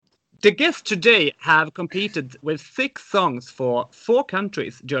The guests today have competed with 6 songs for 4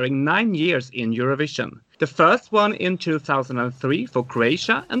 countries during 9 years in Eurovision. The first one in 2003 for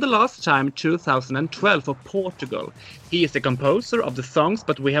Croatia and the last time 2012 for Portugal. He is the composer of the songs,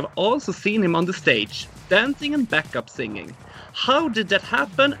 but we have also seen him on the stage, dancing and backup singing. How did that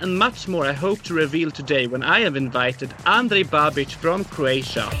happen and much more I hope to reveal today when I have invited Andrej Babic from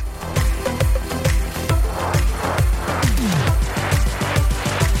Croatia.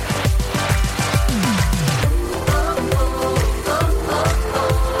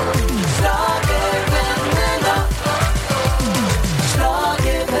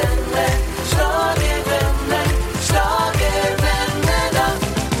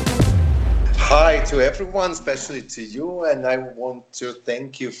 Hi to everyone, especially to you, and I want to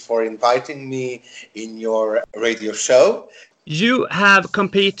thank you for inviting me in your radio show. You have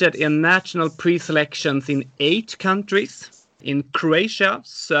competed in national pre-selections in 8 countries, in Croatia,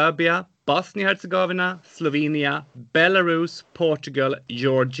 Serbia, Bosnia-Herzegovina, Slovenia, Belarus, Portugal,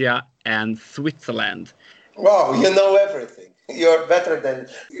 Georgia and Switzerland. Wow, you know everything. You're better than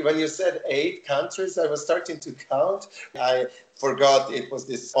when you said 8 countries. I was starting to count. I forgot it was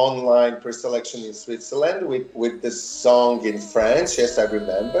this online pre-selection in Switzerland with the song in French. Yes, I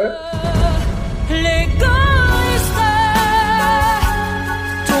remember.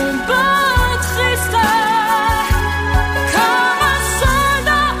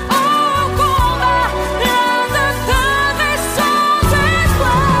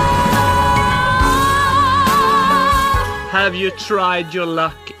 Have you tried your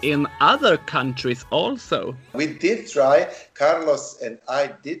luck in other countries also? We did try. Carlos and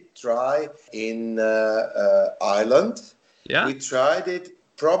I did try in Ireland. Yeah. We tried it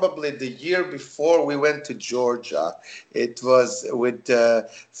probably the year before we went to Georgia. It was with a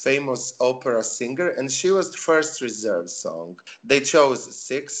famous opera singer, and she was the first reserve song. They chose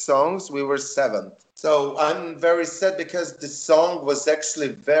 6 songs. We were 7th. So I'm very sad because the song was actually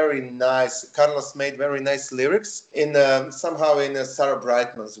very nice. Carlos made very nice lyrics in somehow in a Sarah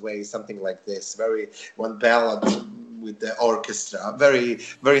Brightman's way, something like this. One ballad with the orchestra. Very,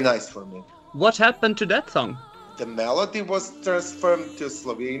 very nice for me. What happened to that song? The melody was transferred to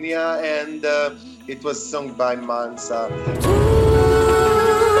Slovenia and it was sung by Mansa.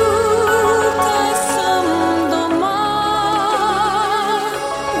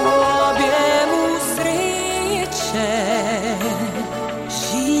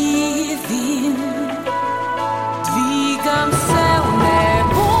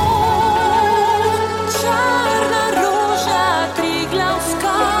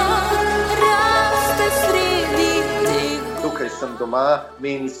 Doma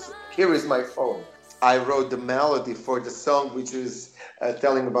means here is my phone. I wrote the melody for the song, which is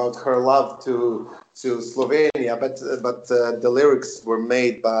telling about her love to Slovenia, but the lyrics were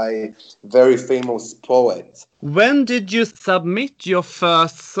made by very famous poets. When did you submit your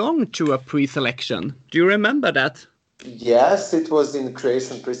first song to a pre-selection? Do you remember that? Yes, it was in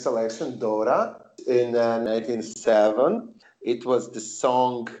Croatian pre-selection, Dora, in 1907. It was the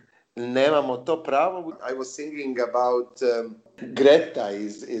song Nemamo to pravo. I was singing about Greta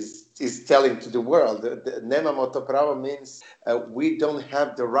is telling to the world. Nemamo to pravo means we don't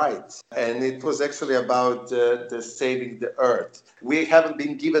have the right. And it was actually about the saving the earth. We haven't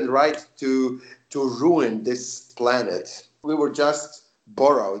been given right to ruin this planet. We were just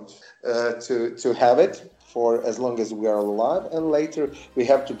borrowed to have it for as long as we are alive. And later we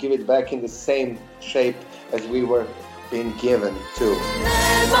have to give it back in the same shape as we were been given to.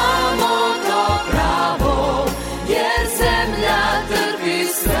 Nemamo to pravo, jer zemlja trpi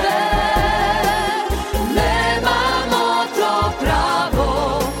sve. Nemamo to pravo,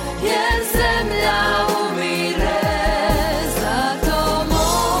 jer zemlja umire. Zato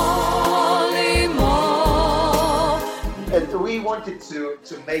molimo. And we wanted to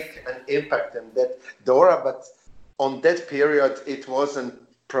make an impact in that Dora, but on that period it wasn't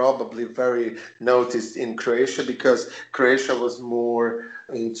probably very noticed in Croatia because Croatia was more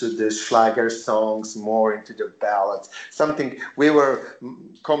into the Schlager songs, more into the ballads. Something we were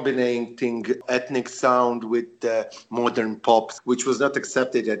combining ethnic sound with modern pop, which was not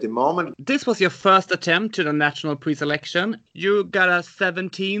accepted at the moment. This was your first attempt to the national pre-selection. You got a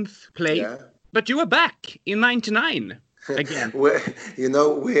 17th place, but you were back in 99 again.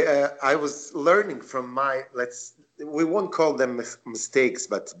 I was learning from we won't call them mistakes,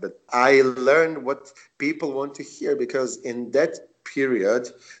 but I learned what people want to hear because in that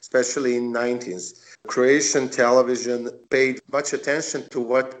period, especially in 90s, Croatian television paid much attention to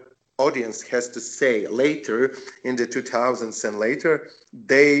what audience has to say. Later, in the 2000s and later,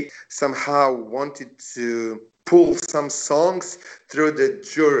 they somehow wanted to pull some songs through the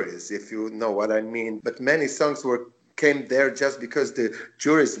juries, if you know what I mean. But many songs came there just because the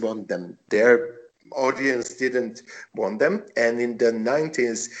juries want them. Their audience didn't want them. And in the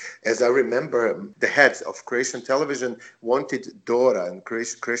 90s, as I remember, the heads of Croatian television wanted Dora and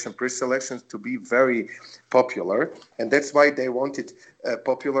Croatian pre-selections to be very popular. And that's why they wanted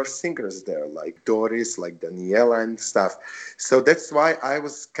popular singers there, like Doris, like Daniela and stuff. So that's why I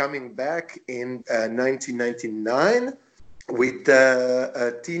was coming back in 1999 with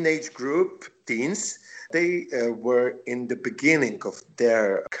a teenage group, Teens. They were in the beginning of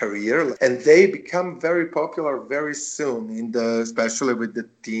their career, and they become very popular very soon, especially with the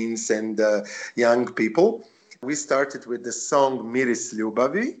teens and young people. We started with the song Miris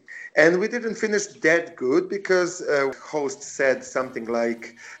Ljubavi, and we didn't finish that good because host said something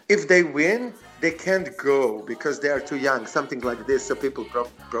like, if they win, they can't go because they are too young, something like this. So people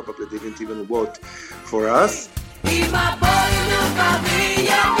probably didn't even vote for us.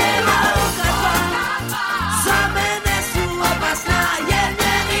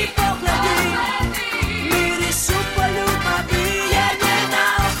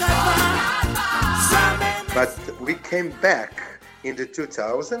 But we came back in the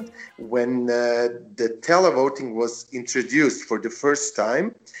 2000 when the televoting was introduced for the first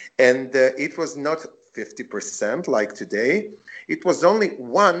time, and it was not 50% like today. It was only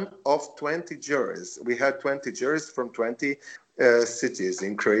one of 20 jurors. We had 20 jurors from 20 cities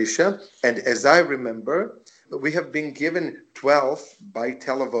in Croatia, and as I remember, we have been given 12 by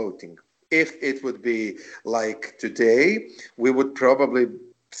televoting. If it would be like today, we would probably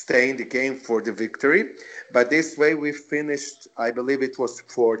stay in the game for the victory. But this way we finished, I believe it was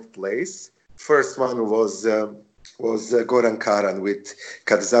 4th place. First one was Goran Karan with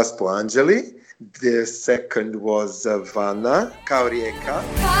Kad zaspu Anđeli. The second was Vana, Kao rijeka.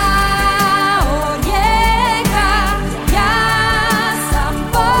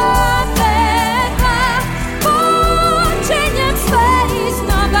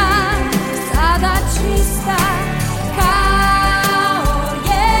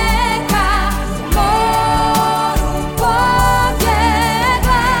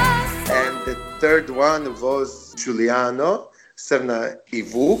 Third one was Giuliano, Srna I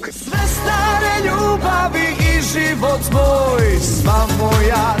Vuk. Sve stare ljubavi I život moj, sva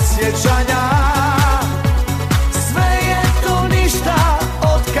moja sjećanja. Sve je to ništa,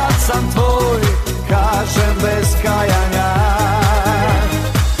 otkad sam tvoj, kažem bez kajanja.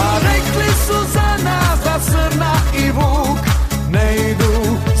 Pa rekli su za nas da Srna I Vuk ne idu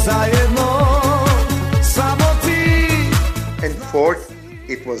zajedno, samo ti. And fourth,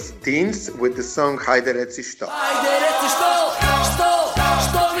 it was Teens with the song Hajde reci što. Hajde reci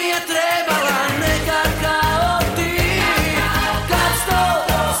što mi je trebala neka kao ti. Kad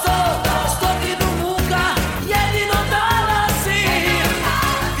stotinu muka jedino dala si.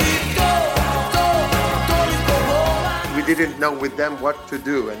 I toliko bola. We didn't know with them what to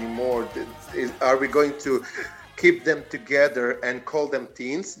do anymore. Are we going to keep them together and call them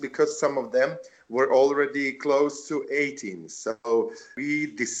teens? Because some of them were already close to 18. So we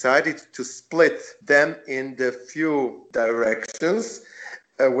decided to split them in the few directions.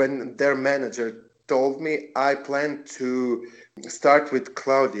 When their manager told me, I plan to start with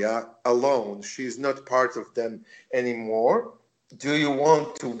Claudia alone. She's not part of them anymore. Do you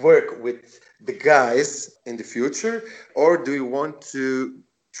want to work with the guys in the future, or do you want to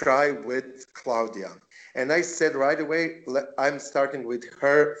try with Claudia? And I said right away, I'm starting with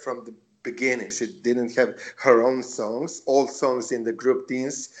her from the beginning. She didn't have her own songs. All songs in the group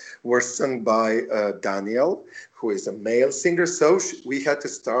Teens were sung by Daniel, who is a male singer. So we had to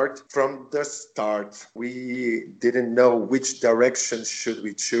start from the start. We didn't know which direction should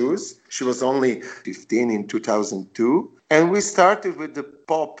we choose. She was only 15 in 2002. And we started with the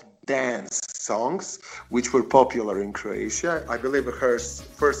pop dance songs, which were popular in Croatia. I believe her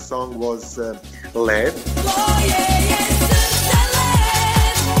first song was Led. Oh, yeah, yeah.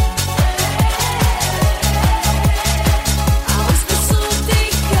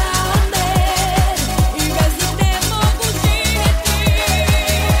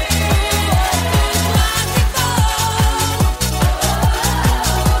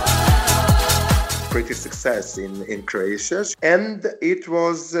 Success in Croatia, and it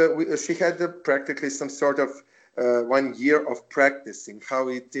was she had practically some sort of 1 year of practicing how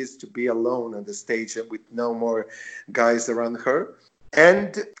it is to be alone on the stage with no more guys around her,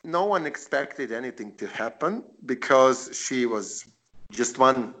 and no one expected anything to happen because she was just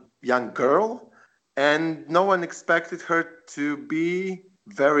one young girl, and no one expected her to be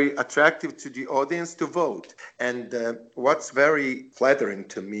very attractive to the audience to vote. And what's very flattering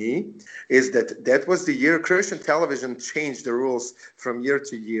to me is that that was the year Croatian television changed the rules from year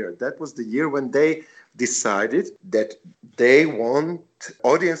to year. That was the year when they decided that they want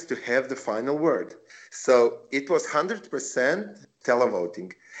audience to have the final word. So it was 100%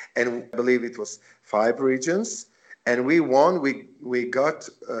 televoting. And I believe it was 5 regions. And we won. We got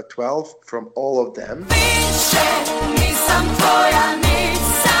 12 from all of them. Više nisam tvoja,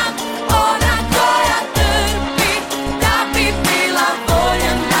 nisam ona koja trpi da bi bila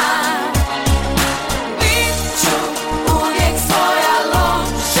voljena. Bit ću uvijek svoja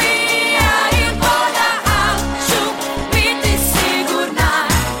lošija i bolja, al ću biti sigurna,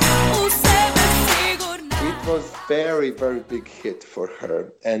 u sebe sigurna. It was very, very big hit for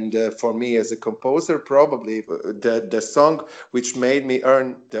her. And for me as a composer, probably the song which made me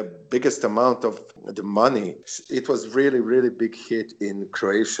earn the biggest amount of the money. It was really, really big hit in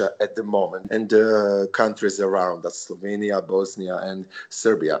Croatia at the moment and the countries around us, Slovenia, Bosnia and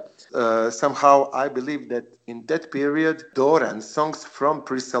Serbia. Somehow I believe that in that period, Dora and songs from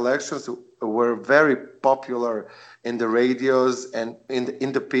pre-selections were very popular in the radios and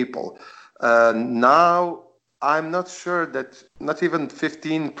in the people. Now, I'm not sure that not even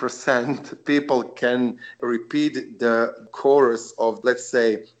 15% people can repeat the chorus of, let's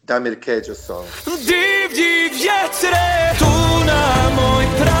say, Damir Keđa song. Divlji vjetre, tu na moj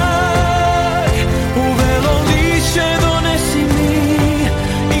prag, uvelo lišće donesi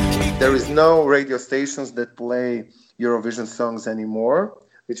mi. There is no radio stations that play Eurovision songs anymore,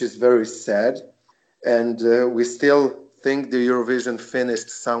 which is very sad. And we still think the Eurovision finished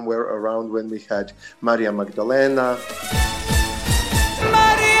somewhere around when we had Maria Magdalena.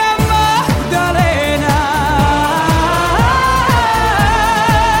 Maria Magdalena.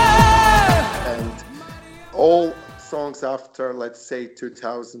 And all songs after, let's say,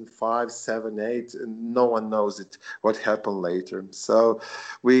 2005, 7, 8, no one knows it, what happened later. So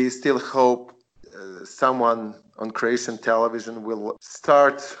we still hope someone on Croatian television will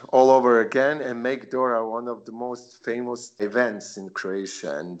start all over again and make Dora one of the most famous events in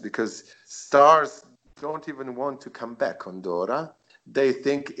Croatia. And because stars don't even want to come back on Dora, they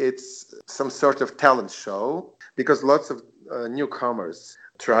think it's some sort of talent show because lots of newcomers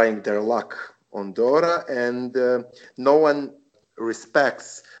trying their luck on Dora and no one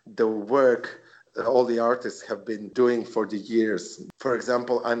respects the work all the artists have been doing for the years. For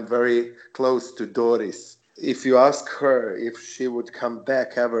example, I'm very close to Doris. If you ask her if she would come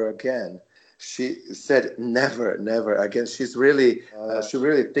back ever again, she said never, never again. She really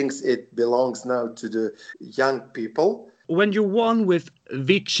thinks it belongs now to the young people. When you won with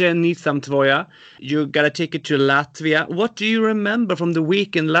Više nisam tvoja, you got to take it to Latvia. What do you remember from the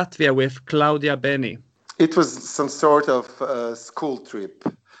week in Latvia with Claudia Beni? It was some sort of school trip.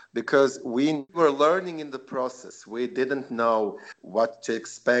 Because we were learning in the process. We didn't know what to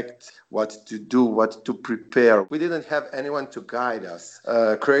expect, what to do, what to prepare. We didn't have anyone to guide us.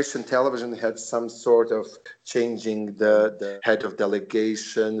 Croatian television had some sort of changing the head of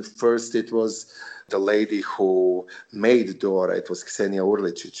delegation. First, it was the lady who made Dora. It was Ksenia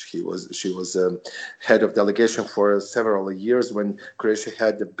Urličić. She was head of delegation for several years when Croatia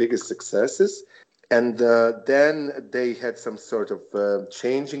had the biggest successes. And then they had some sort of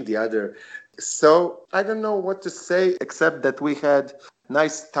changing the other. So I don't know what to say, except that we had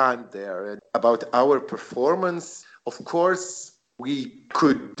nice time there. About our performance, of course, we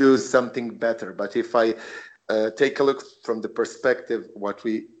could do something better. But if I take a look from the perspective what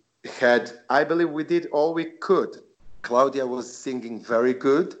we had, I believe we did all we could. Claudia was singing very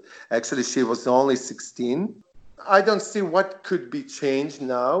good. Actually, she was only 16. I don't see what could be changed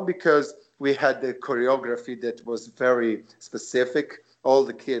now because we had the choreography that was very specific. All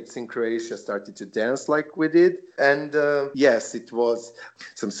the kids in Croatia started to dance like we did. And yes, it was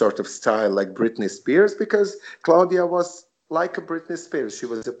some sort of style like Britney Spears because Claudia was like a Britney Spears. She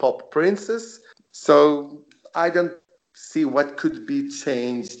was a pop princess. So I don't see what could be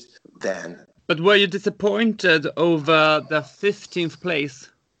changed then. But were you disappointed over the 15th place?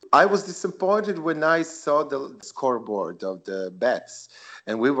 I was disappointed when I saw the scoreboard of the bets,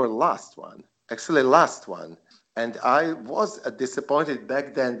 and we were last one. And I was disappointed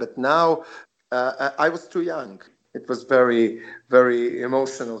back then, but now I was too young. It was very, very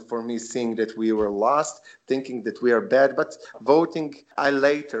emotional for me seeing that we were lost, thinking that we are bad. But voting, I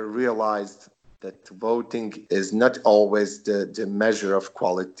later realized that voting is not always the measure of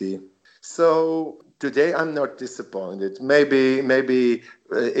quality. So today I'm not disappointed. Maybe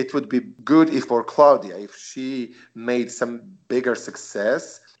it would be good if for Claudia, if she made some bigger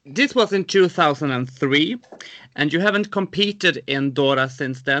success This was in 2003, and you haven't competed in Dora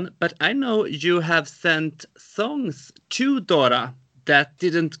since then, but I know you have sent songs to Dora that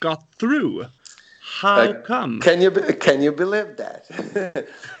didn't got through. How come? Can you believe that?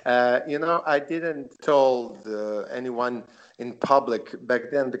 I didn't told anyone in public back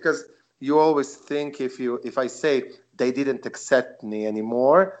then, because you always think if I say they didn't accept me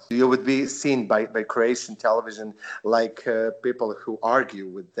anymore, you would be seen by Croatian television like people who argue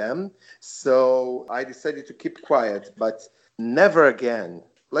with them. So I decided to keep quiet, but never again.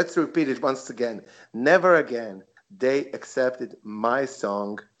 Let's repeat it once again. Never again they accepted my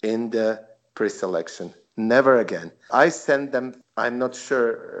song in the pre-selection. Never again. I sent them, I'm not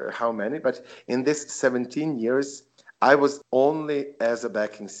sure how many, but in this 17 years, I was only as a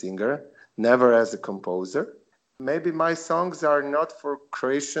backing singer, never as a composer. Maybe my songs are not for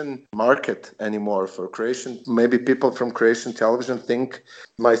Croatian market anymore, for Croatian. Maybe people from Croatian television think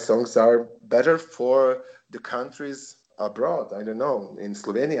my songs are better for the countries abroad. I don't know, in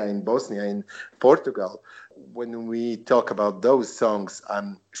Slovenia, in Bosnia, in Portugal. When we talk about those songs,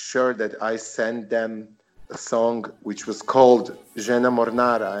 I'm sure that I sent them a song which was called Žena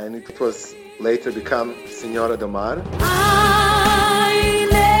Mornara, and it was later become Senhora do Mar. Ai,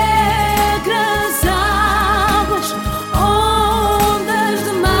 negras águas, ondas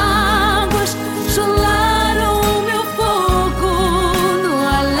de mágoas, gelaram o meu fogo no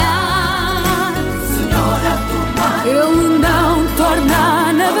olhar. Senhora do mar, ele não torna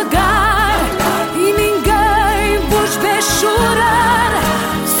a navegar e ninguém vos vê chorar.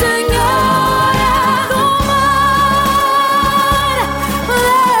 Senhora do mar.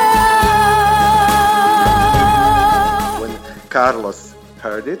 When Carlos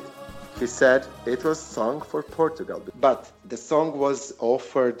heard it, he said it was song for Portugal. But the song was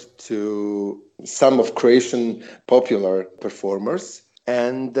offered to some of Croatian popular performers,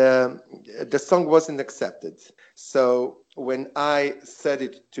 and the song wasn't accepted. So when I said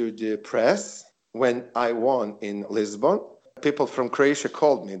it to the press, when I won in Lisbon, people from Croatia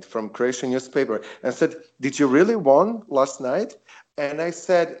called me from Croatian newspaper and said, "Did you really won last night?" And I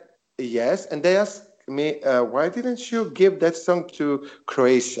said, "Yes." And they asked me, "Why didn't you give that song to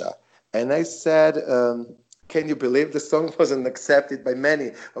Croatia?" And I said, "Can you believe the song wasn't accepted by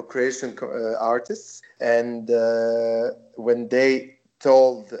many of Croatian artists?" And when they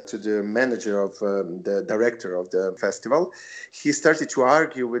told to the manager of the director of the festival, he started to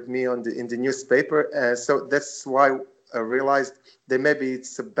argue with me in the newspaper. So that's why I realized that maybe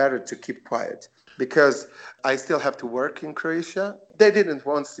it's better to keep quiet, because I still have to work in Croatia. They didn't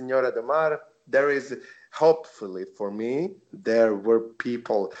want Senhora do Mar. There is, hopefully for me, there were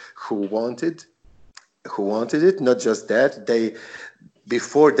people who wanted it. Not just that,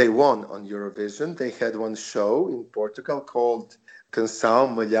 before they won on Eurovision, they had one show in Portugal called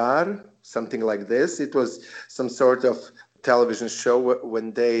Canção Mulher, something like this. It was some sort of television show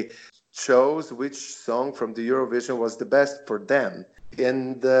when they chose which song from the Eurovision was the best for them.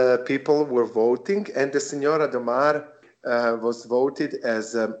 And people were voting, and the Senhora do Mar was voted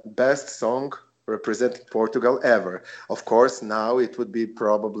as best song representing Portugal ever. Of course, now it would be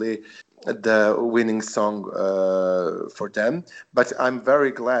probably the winning song for them. But I'm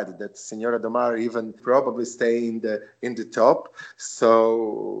very glad that Senhora do Mar even probably stay in the top.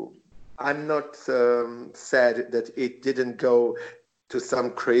 So I'm not sad that it didn't go to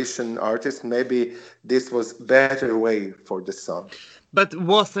some Croatian artist. Maybe this was better way for the song. But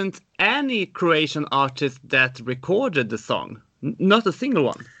wasn't any Croatian artist that recorded the song? Not a single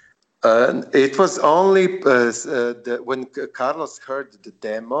one. It was only when Carlos heard the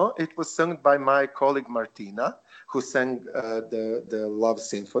demo, it was sung by my colleague Martina, who sang the Love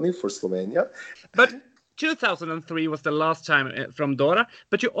Symphony for Slovenia. But 2003 was the last time from Dora,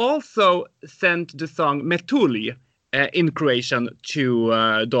 but you also sent the song Metuli in Croatian to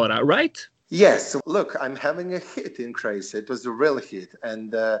Dora, right? Yes, look, I'm having a hit in Croatia. It was a real hit.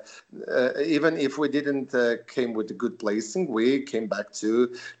 And even if we didn't came with a good placing, we came back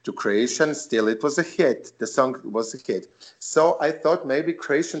to Croatia, and still it was a hit. The song was a hit. So I thought maybe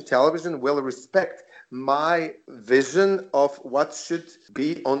Croatian television will respect my vision of what should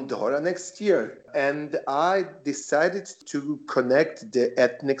be on Dora next year. And I decided to connect the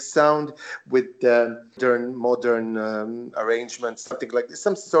ethnic sound with the modern arrangements, something like this,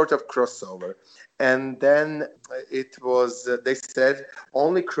 some sort of crossover. And then it was, they said,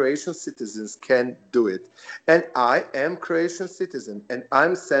 only Croatian citizens can do it. And I am Croatian citizen, and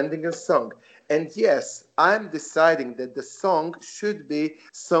I'm sending a song. And yes, I'm deciding that the song should be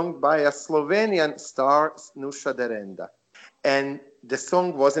sung by a Slovenian star, Nuša Derenda. And the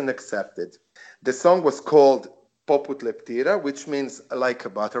song wasn't accepted. The song was called poput leptira, which means like a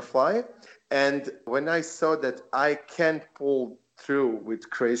butterfly. And when I saw that I can't pull through with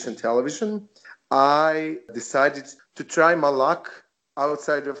Croatian television, I decided to try my luck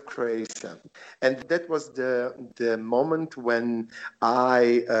outside of Croatia. And that was the moment when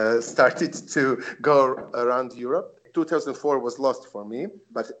I started to go around Europe. 2004 was lost for me,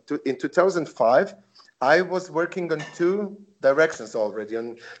 but in 2005, I was working on two directions already.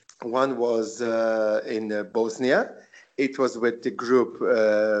 One was in Bosnia. It was with the group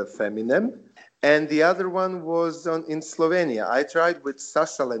Feminem. And the other one was in Slovenia. I tried with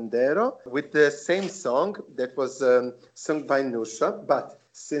Saša Lendero with the same song that was sung by Nuša. But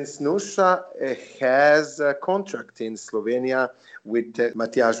since Nuša has a contract in Slovenia with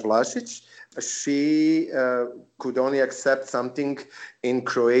Matjaž Vlašić, she could only accept something in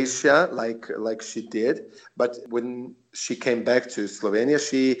Croatia like she did. But when she came back to Slovenia,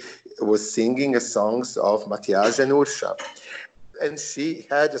 she was singing songs of Matjaž and Urša. And she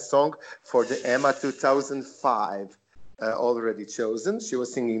had a song for the EMA 2005 already chosen. She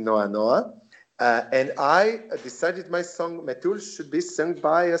was singing Noa Noa. And I decided my song Metulj should be sung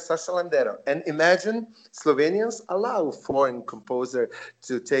by Saša Lendero. And imagine Slovenians allow foreign composer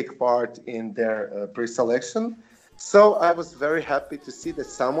to take part in their pre-selection. So I was very happy to see that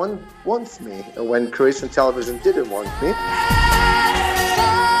someone wants me when Croatian television didn't want me.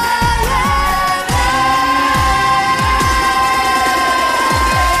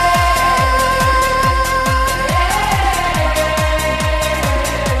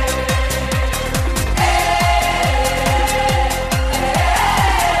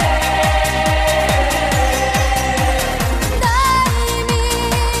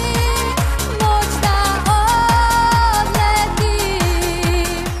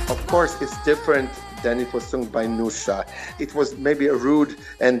 It's different than it was sung by Nuša. It was maybe a rude,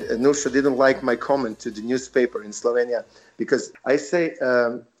 and Nuša didn't like my comment to the newspaper in Slovenia, because I say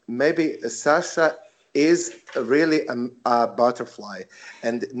maybe Saša is really a butterfly,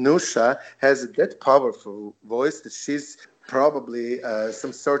 and Nuša has that powerful voice that she's probably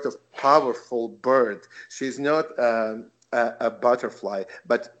some sort of powerful bird. She's not a butterfly,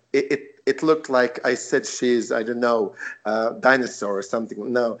 but it looked like I said she's, I don't know, dinosaur or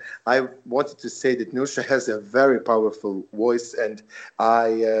something. No, I wanted to say that Nuša has a very powerful voice, and I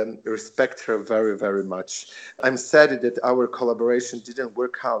respect her very, very much. I'm sad that our collaboration didn't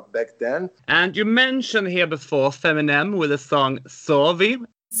work out back then. And you mentioned here before Feminem with the song Zovi.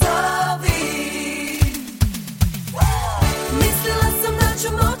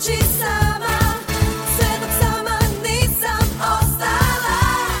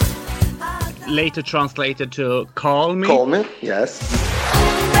 Later translated to Call Me. Call Me, yes.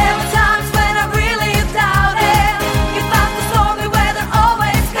 There were times when I really doubted if I was sorry where there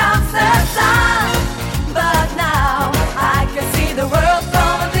always comes the sun. But now I can see the world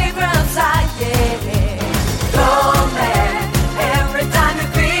from a different side, yeah. Call me every time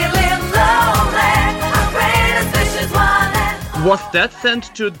you're feeling lonely. Our greatest wish is one. Was that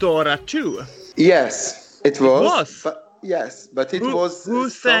sent to Dora too? Yes, it was. Yes, but it was... Who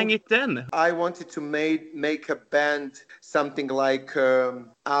sang it then? I wanted to make a band, something like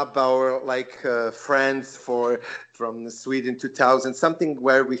ABBA or like Friends from Sweden 2000, something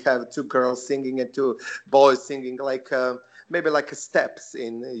where we have two girls singing and two boys singing, like maybe like a Steps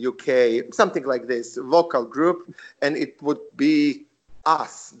in UK, something like this, vocal group, and it would be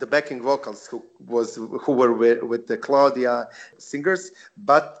us, the backing vocals, who were with the Claudia singers,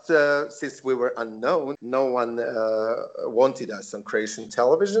 but since we were unknown, no one wanted us on Croatian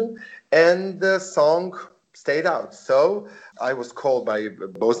television, and the song stayed out. So I was called by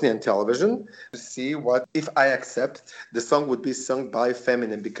Bosnian television to see what if I accept the song would be sung by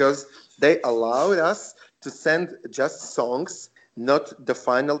Feminem, because they allowed us to send just songs, not the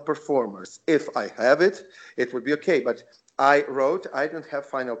final performers. If I have it, it would be okay, but I don't have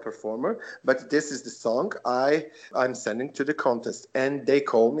final performer, but this is the song I'm sending to the contest. And they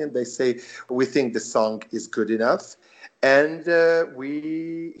call me and they say, we think the song is good enough. And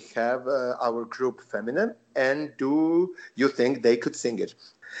we have our group Feminem, and do you think they could sing it?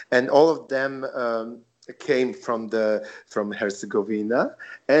 And all of them came from Herzegovina.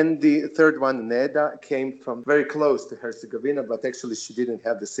 And the third one, Neda, came from very close to Herzegovina, but actually she didn't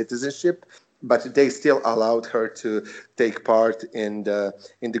have the citizenship. But they still allowed her to take part in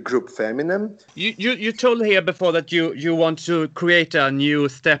the group Feminem. You told here before that you want to create a new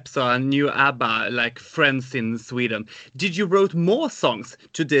Steps or a new ABBA, like Friends in Sweden. Did you wrote more songs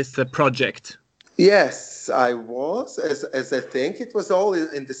to this project? Yes, I was. As I think it was all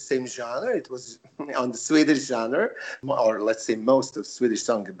in the same genre. It was on the Swedish genre, or let's say most of Swedish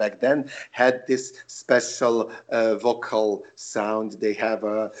songs back then had this special vocal sound. They have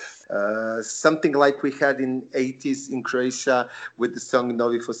something like we had in 80s in Croatia with the song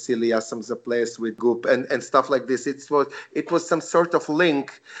Novi Fosili, ja sam za ples with Gup and stuff like this. It was some sort of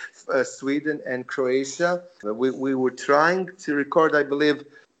link, Sweden and Croatia. We were trying to record, I believe,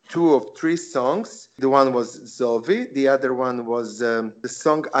 2 or 3 songs. The one was Zovi. The other one was the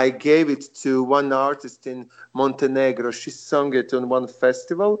song I gave it to one artist in Montenegro. She sung it on one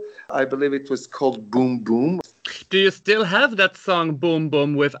festival. I believe it was called Boom Boom. Do you still have that song Boom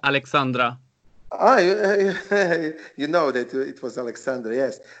Boom with Alexandra? You know that it was Alexandra,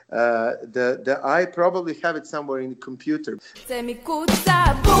 yes. I probably have it somewhere in the computer. Se mi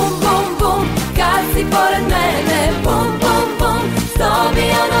kuca, bum, bum, bum, kad si pored mene, bum, bum, bum, što bi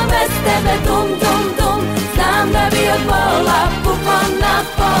ono bez tebe, dum, dum, dum, znam da bi od pola, bukvom na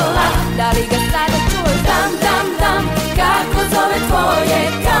pola, da li ga sada čuješ, dam, dam, dam, kako zove tvoje,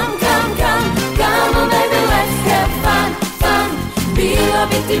 kam, kam, kam, come on baby, let's have fun, fun, bilo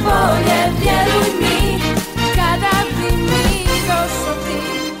bi ti bolje, vjeruj mi, kada bi mi došao ti.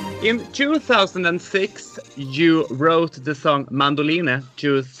 In 2006, you wrote the song Mandoline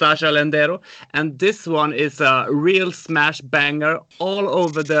to Sasha Lendero, and this one is a real smash banger all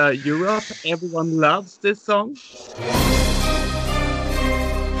over the Europe. Everyone loves this song.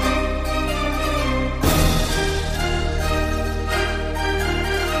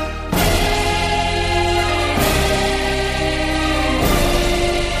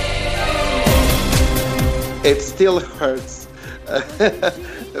 It still hurts.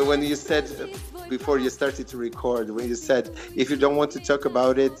 When you said, before you started to record, when you said, if you don't want to talk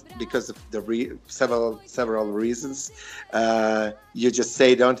about it because of the several reasons, you just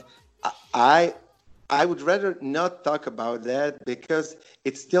say don't. I would rather not talk about that because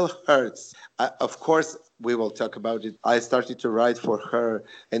it still hurts. Of course, we will talk about it. I started to write for her,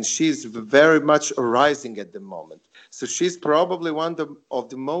 and she's very much rising at the moment. So she's probably one of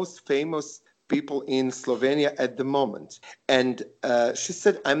the most famous people in Slovenia at the moment. And she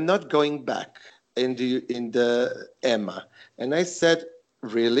said, I'm not going back in the EMA. And I said,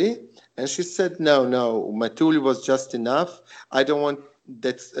 really? And she said, no, Matulj was just enough. I don't want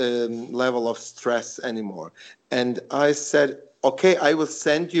that level of stress anymore. And I said, okay, I will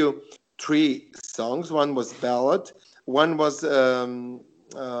send you 3 songs. One was ballad. One was,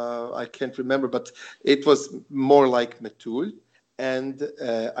 I can't remember, but it was more like Matulj. And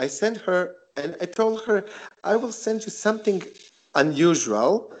I sent her, and I told her, I will send you something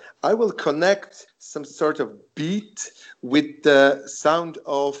unusual. I will connect some sort of beat with the sound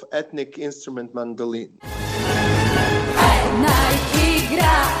of ethnic instrument mandolin.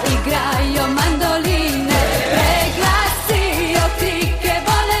 Igraju mandoline, preglasio krike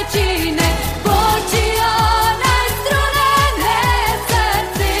bolečine, počio najstrunene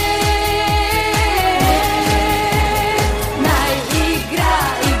srce.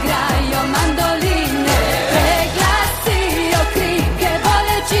 Igraju mandoline, preglasio krike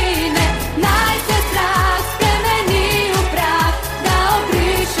bolečine, naj se strah spremeni u prah, da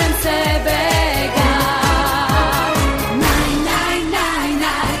obrišem sebe ga.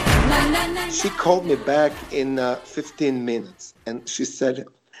 She called me back in 15 minutes, and she said,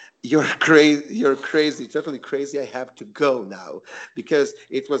 you're crazy, totally crazy. I have to go now, because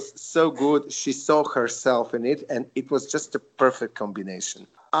it was so good. She saw herself in it, and it was just a perfect combination.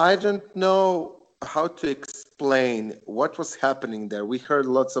 I don't know how to explain what was happening there. We heard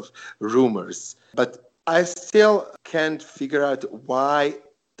lots of rumors, but I still can't figure out why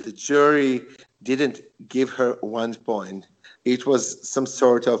the jury didn't give her 1 point. It was some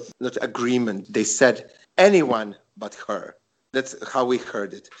sort of not agreement. They said anyone but her. That's how we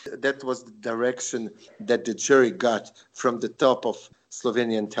heard it. That was the direction that the jury got from the top of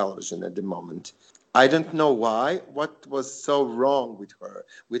Slovenian television at the moment. I don't know why. What was so wrong with her,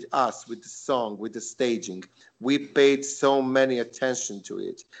 with us, with the song, with the staging? We paid so many attention to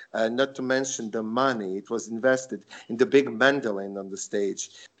it. Not to mention the money. It was invested in the big mandolin on the stage.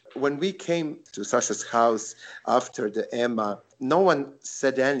 When we came to Sasha's house after the EMA, no one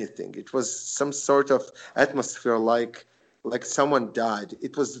said anything. It was some sort of atmosphere like someone died.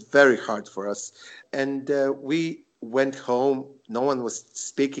 It was very hard for us. And we went home. No one was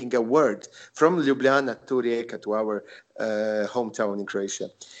speaking a word from Ljubljana to Rijeka, to our hometown in Croatia.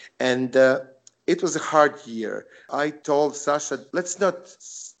 And it was a hard year. I told Sasha, let's not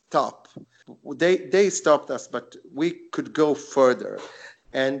stop. They stopped us, but we could go further.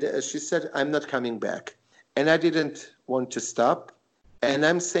 And she said, I'm not coming back. And I didn't want to stop. And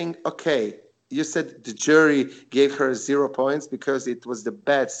I'm saying, okay, you said the jury gave her 0 points because it was the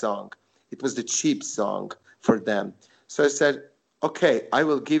bad song. It was the cheap song for them. So I said, okay, I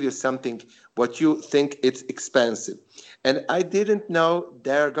will give you something what you think it's expensive. And I didn't know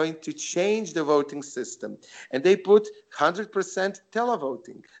they're going to change the voting system. And they put 100%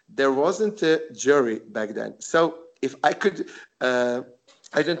 televoting. There wasn't a jury back then. So if I could,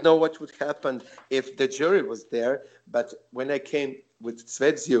 I don't know what would happen if the jury was there. But when I came with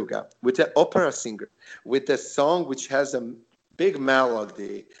Svetzyuga, with an opera singer, with a song which has a big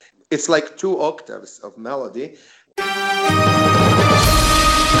melody, it's like 2 octaves of melody.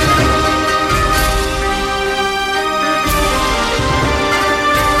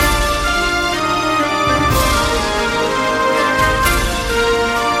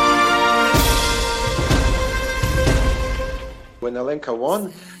 When Alenka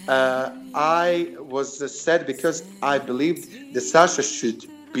won, I was sad because I believed that Sasha should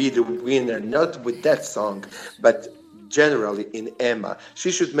be the winner, not with that song, but generally in Emma.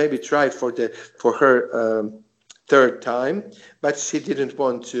 She should maybe try for her third time, but she didn't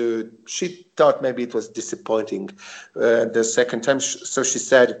want to. She thought maybe it was disappointing the second time, so she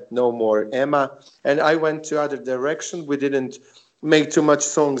said no more Emma. And I went to other direction. We didn't make too much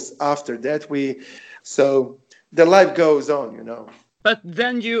songs after that. So the life goes on, you know. But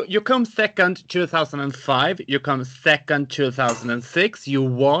then you come second 2005, you come second 2006, you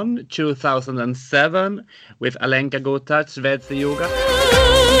won 2007 with Alenka Gotthard, Svetzyuga.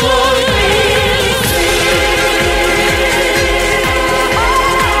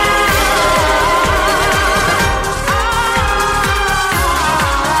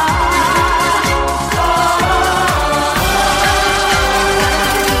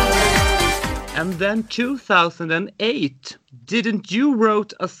 And then 2008, didn't you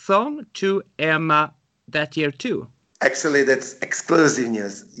wrote a song to Emma that year too? Actually, that's exclusive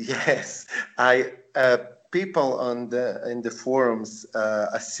news. Yes, people in the forums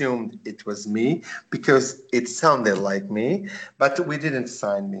assumed it was me because it sounded like me, but we didn't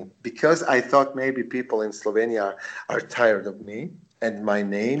sign me because I thought maybe people in Slovenia are tired of me and my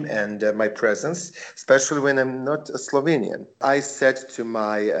name and my presence, especially when I'm not a Slovenian. I said to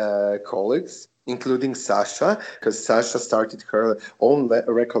my colleagues, including Sasha, because Sasha started her own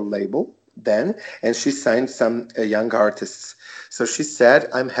record label then, and she signed some young artists. So she said,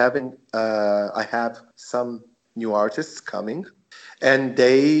 I have some new artists coming, and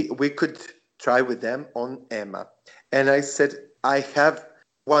we could try with them on Emma. And I said, I have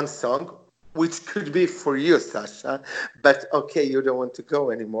one song, which could be for you, Sasha, but okay, you don't want to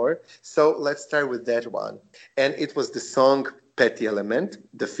go anymore. So let's start with that one. And it was the song Petty Element,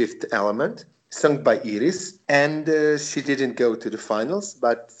 the fifth element, sung by Iris. And she didn't go to the finals,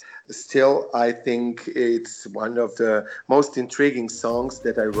 but still, I think it's one of the most intriguing songs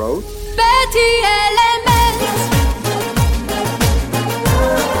that I wrote. Petty Element.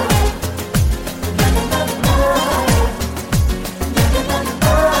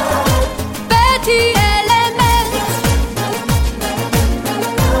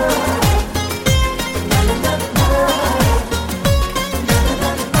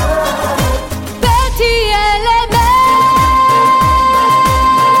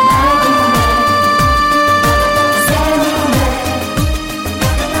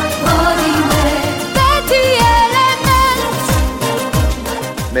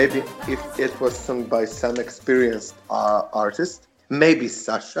 Maybe if it was sung by some experienced artist, maybe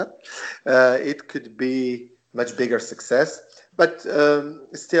Sasha, it could be much bigger success. But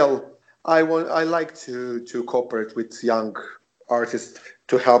still, I like to cooperate with young artists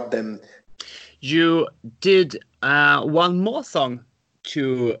to help them. You did one more song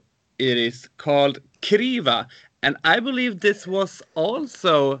to Iris called Kriva, and I believe this was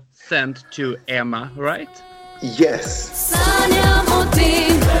also sent to Emma, right? Yes. Sanjam o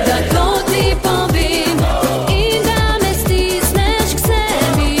tem, da to ti povem in da me stisneš k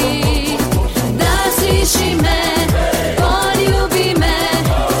sebi, da sliši me, poljubi me,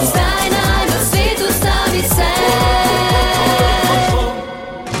 zdaj na svetu stavi se.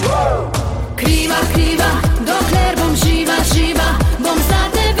 Kriva, kriva, dokler bom živa, živa, bom za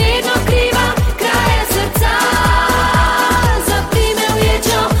te vedno kriva, kraje srca. Zapri me v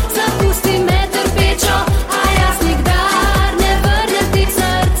ječo, zapusti me trpečo,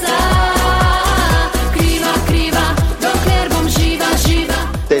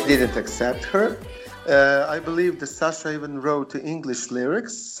 they didn't accept her. I believe that Sasha even wrote English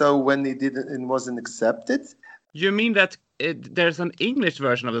lyrics, so when it wasn't accepted. You mean that there's an English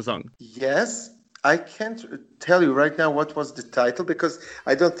version of the song? Yes, I can't tell you right now what was the title because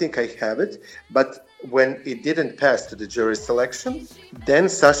I don't think I have it, but when it didn't pass to the jury selection, then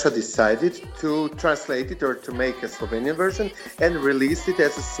Sasha decided to translate it or to make a Slovenian version and release it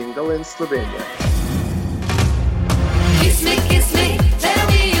as a single in Slovenia. Kiss me, tell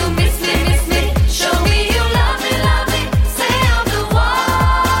me you miss me, show me you love me, say I'm the one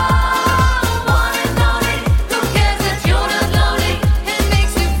and only, who cares that you're not lonely, it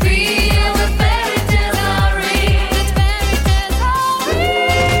makes me feel the fairy tales are real.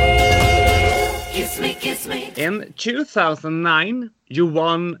 Kiss me. In 2009, you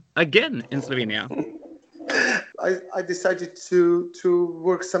won again in Slovenia. I decided to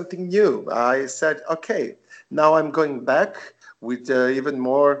work something new. I said, okay, now I'm going back with even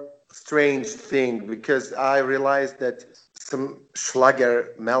more strange thing, because I realized that some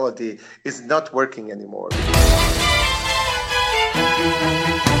Schlager melody is not working anymore.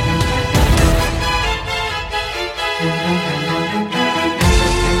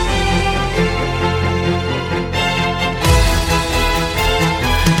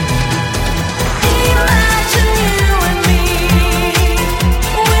 Imagine you and me,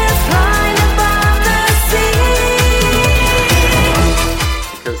 we're flying above the sea.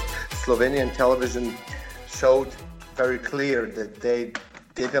 Because Slovenian television showed very clear that they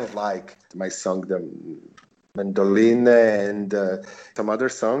didn't like my song, the Mandoline and some other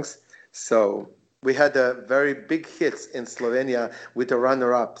songs. So we had a very big hits in Slovenia with the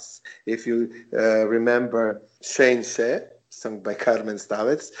runner-ups. If you remember Shane She, sung by Carmen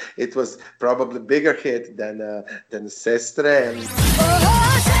Stavec, it was probably bigger hit than Sestre.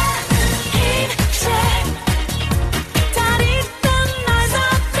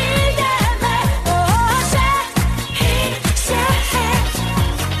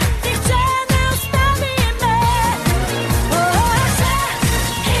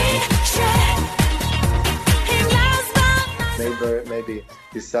 And maybe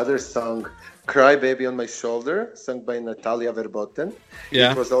this other song, Cry Baby on My Shoulder, sung by Natalia Verboten.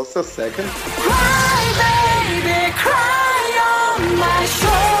 Yeah. It was also second. Cry, baby, cry on my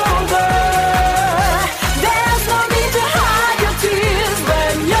shoulder. There's no need to hide your tears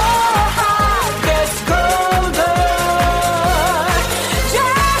when your heart gets colder.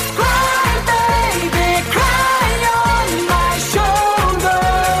 Just cry, baby, cry on my shoulder.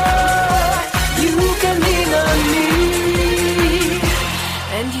 You can lean on me,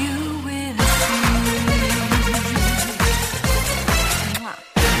 and you will see.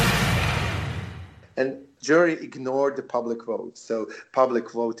 And jury ignored the public vote. So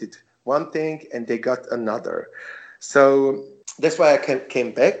public voted one thing and they got another. So that's why I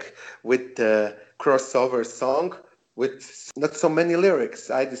came back with the crossover song with not so many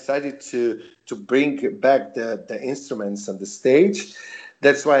lyrics. I decided to bring back the instruments on the stage.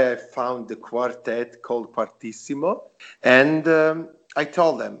 That's why I found the quartet called Partissimo. And I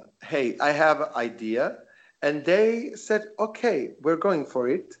told them, hey, I have an idea. And they said, okay, we're going for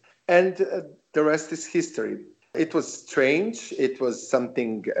it. And the rest is history. It was strange. It was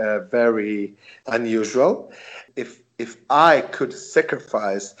something very unusual. If I could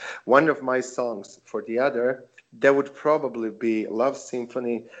sacrifice one of my songs for the other, there would probably be Love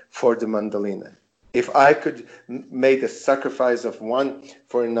Symphony for the Mandoline. If I could make a sacrifice of one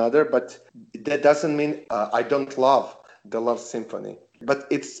for another, but that doesn't mean I don't love the Love Symphony. But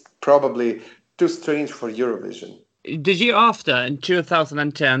it's probably too strange for Eurovision. The year after, in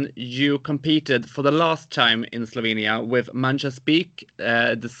 2010, you competed for the last time in Slovenia with Mancha Speak,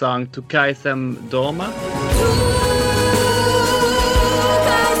 the song Tukaj sem doma.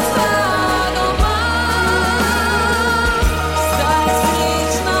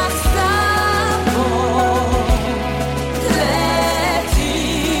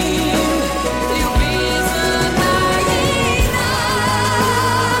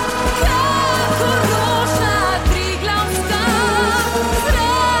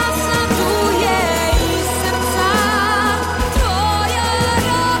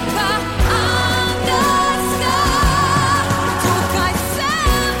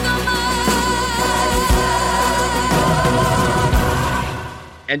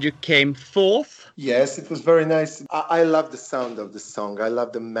 And you came fourth. Yes, it was very nice. I love the sound of the song. I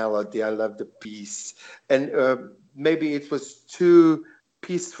love the melody. I love the piece. And maybe it was too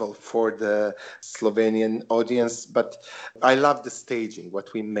peaceful for the Slovenian audience, but I love the staging,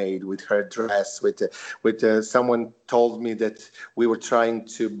 what we made with her dress. With someone told me that we were trying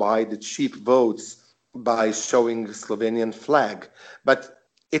to buy the cheap votes by showing the Slovenian flag. But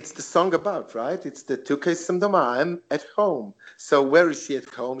it's the song about, right? It's the Tukaj sem doma, I'm at home. So where is she at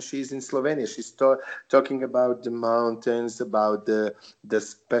home? She's in Slovenia. She's talking about the mountains, about the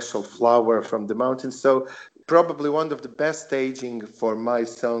special flower from the mountains. So probably one of the best staging for my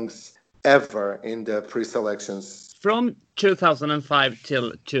songs ever in the pre-selections. From 2005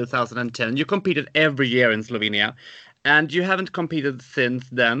 till 2010, you competed every year in Slovenia, and you haven't competed since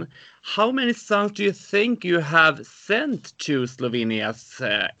then. How many songs do you think you have sent to Slovenia's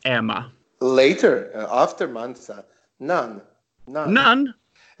EMA? Later, after Mansa, none. None?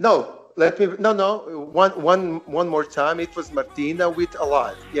 No, one more time. It was Martina with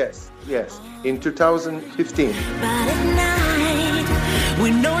Alive. Yes, in 2015. But at night,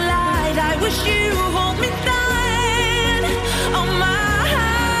 with no light, I wish you hold me tight on my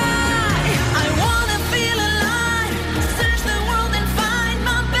high. I wanna feel alive, search the world and find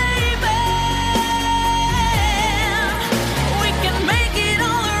my baby. We can make it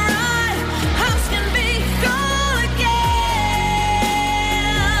all right, house can be whole again.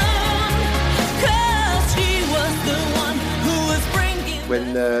 'Cause she was the one who was bringing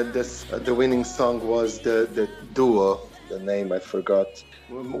When the winning song was the duo, the name I forgot.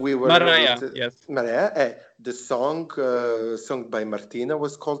 We were Mariah, yes. Mariah. The song sung by Martina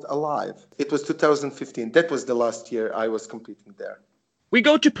was called Alive. It was 2015. That was the last year I was competing there. We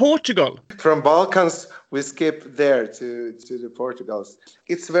go to Portugal. From Balkans, we skip there to the Portugals.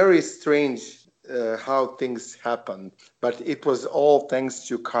 It's very strange how things happen, but it was all thanks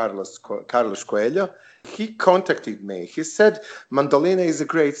to Carlos Coelho. He contacted me. He said, Mandolina is a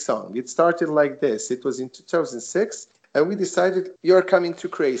great song. It started like this. It was in 2006. And we decided, you're coming to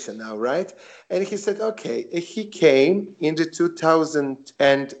Croatia now, right? And he said, okay. He came in the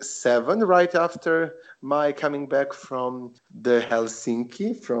 2007, right after my coming back from the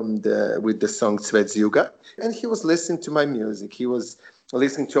Helsinki, with the song Cvet Juga. And he was listening to my music. He was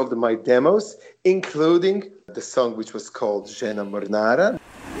listening to all my demos, including the song which was called Žena Mornara.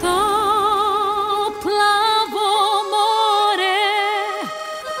 To plavo more,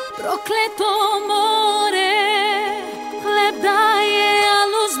 prokleto more, hleb daje,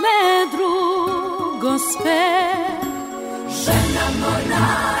 al uzme drugo sve. Žena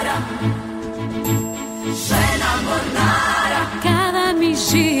mornara, žena mornara, kada mi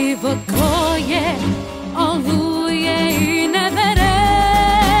život tvoje oluje i ne vere.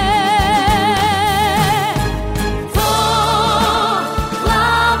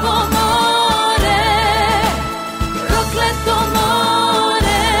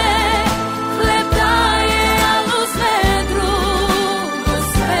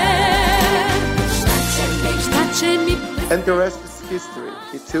 And the rest is history.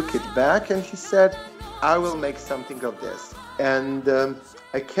 He took it back and he said, I will make something of this. And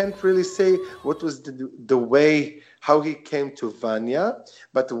I can't really say what was the way, how he came to Vanya,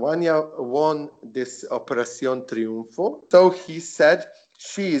 but Vanya won this Operación Triunfo. So he said,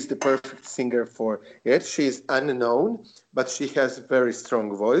 she is the perfect singer for it. She is unknown, but she has a very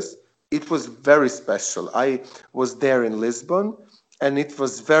strong voice. It was very special. I was there in Lisbon, and it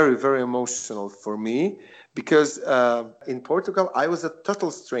was very, very emotional for me. Because in Portugal, I was a total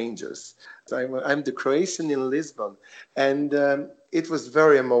stranger. So I'm the Croatian in Lisbon. And it was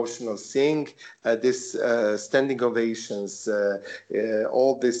very emotional seeing this standing ovations,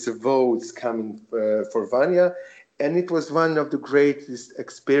 all these votes coming for Vanya. And it was one of the greatest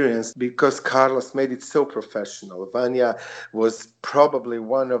experiences because Carlos made it so professional. Vanya was probably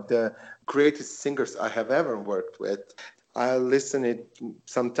one of the greatest singers I have ever worked with. I listen it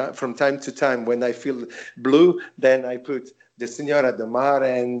from time to time. When I feel blue, then I put the Senhora do Mar,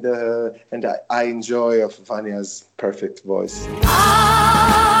 and I enjoy of Vanya's perfect voice.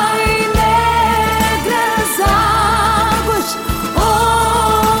 Ai, negras águas,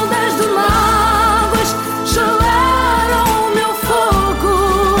 ondas do lagos, gelaram o meu fogo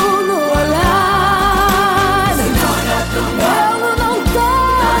no olhar. Eu não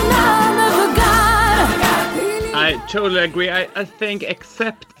torno a navegar. I totally agree. I think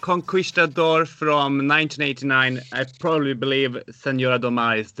except Conquistador from 1989, I probably believe Senhora do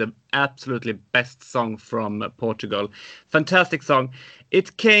Mar is the absolutely best song from Portugal. Fantastic song.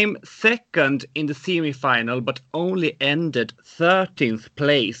 It came second in the semi-final, but only ended 13th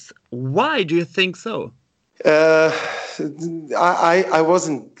place. Why do you think so? I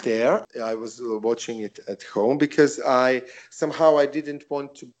wasn't there. I was watching it at home because I didn't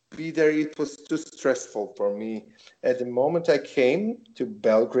want to be there. It was too stressful for me. At the moment I came to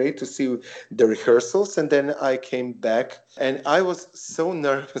Belgrade to see the rehearsals, and then I came back and I was so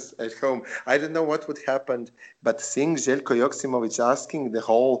nervous at home. I don't know what would happen, but seeing Željko Joksimović asking the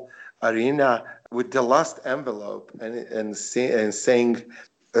whole arena with the last envelope and saying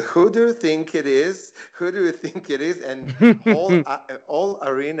Who do you think it is? Who do you think it is? And all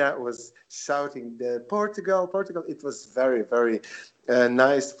arena was shouting the Portugal, Portugal. It was very, very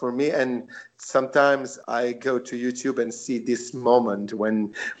nice for me. And sometimes I go to YouTube and see this moment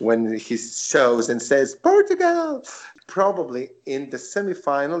when he shows and says Portugal. Probably in the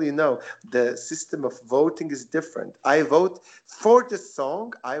semifinal, the system of voting is different. I vote for the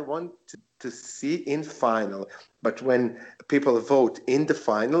song I want to see in final. But when people vote in the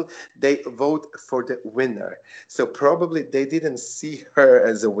final, they vote for the winner. So probably they didn't see her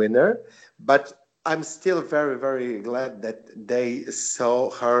as a winner, but I'm still very, very glad that they saw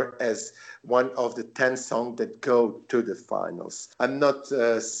her as one of the 10 songs that go to the finals. I'm not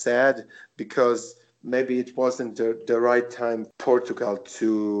sad because maybe it wasn't the right time Portugal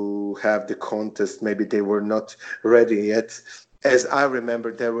to have the contest. Maybe they were not ready yet. As I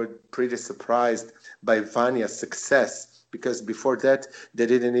remember, they were pretty surprised by Vanya's success because before that, they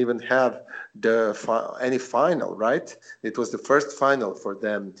didn't even have any final, right? It was the first final for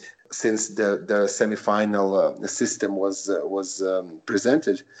them since the semi-final system was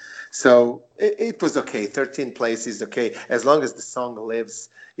presented. So it was okay. 13th place is okay, as long as the song lives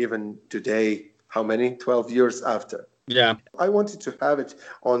even today. How many? 12 years after. Yeah. I wanted to have it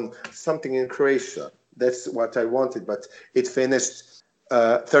on something in Croatia. That's what I wanted, but it finished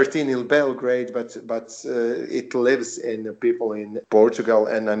 13 in Belgrade, but it lives in people in Portugal,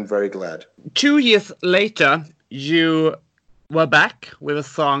 and I'm very glad. 2 years later, you were back with a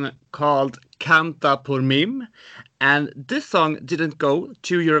song called Canta por mim, and this song didn't go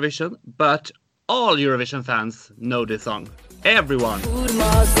to Eurovision, but all Eurovision fans know this song. Everyone.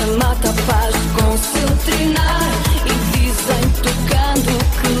 Formosa mata a paz com seu trinar e dizem tocando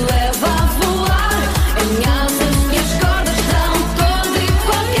que leva a voar em asas e as cordas dão todo e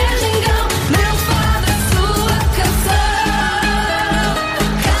qualquer gingão. Meu fado, sua canção.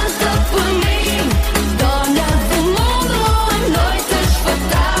 Canta por mim, dona do mundo em noites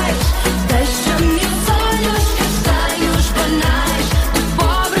fatais. Deixa-me os olhos castanhos banais do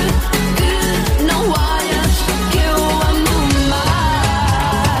pobre que não olhas que eu amo.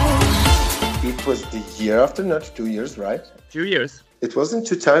 It was the year after, not 2 years, right? 2 years. It wasn't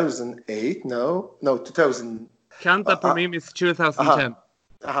 2008, no, 2000. Canta por mim is 2010.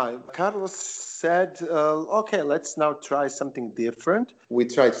 Carlos said, okay, let's now try something different. We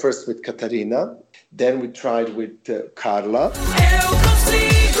tried first with Catarina, then we tried with Carla. Eu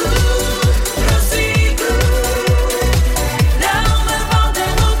consigo, consigo, não me vão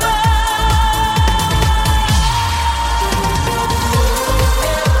derrubar.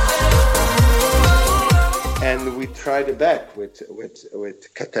 And we tried it back with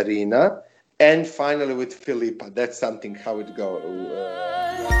Catarina, and finally with Filipa. That's something how it goes.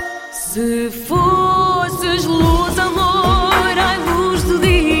 Se fosses luz, amor, ai luz do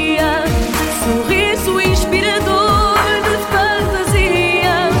dia, sorriso inspirador de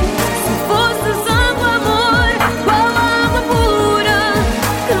fantasia. Se fosses água, amor, qual água pura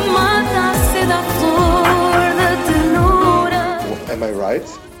que mata a sede à flor da ternura. Am I right?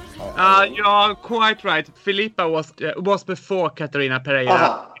 You are quite right. Filipa was before Catarina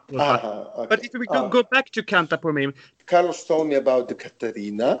Pereira. Okay. But if we go back to Canta por mim, Carlos told me about the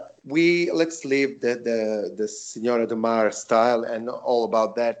Catarina. Let's leave the Senhora do Mar style and all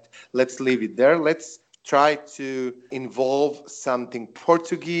about that. Let's leave it there. Let's try to involve something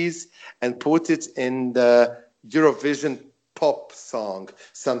Portuguese and put it in the Eurovision pop song,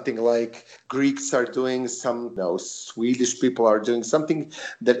 something like Greeks are doing, Swedish people are doing, something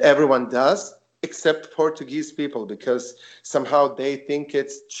that everyone does except Portuguese people, because somehow they think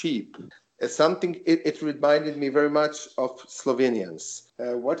it's cheap. It reminded me very much of Slovenians.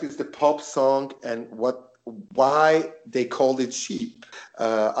 What is the pop song and why they called it cheap?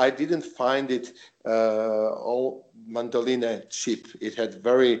 I didn't find it all mandolina cheap.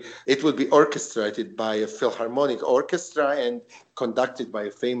 It would be orchestrated by a Philharmonic orchestra and conducted by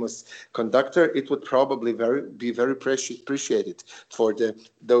a famous conductor. It would probably be very appreciated for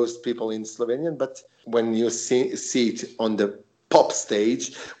those people in Slovenia. But when you see it on the pop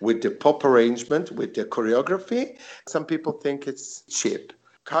stage with the pop arrangement, with the choreography, some people think it's cheap.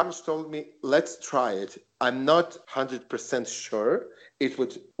 Carlos told me, let's try it. I'm not 100% sure it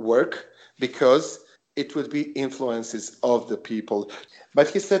would work because it would be influences of the people. But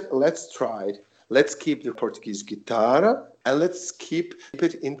he said, let's try it. Let's keep the Portuguese guitar and let's keep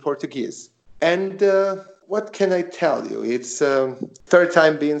it in Portuguese. And what can I tell you? It's third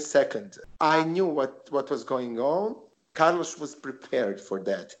time being second. I knew what was going on. Carlos was prepared for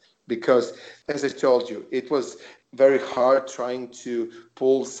that because, as I told you, it was very hard trying to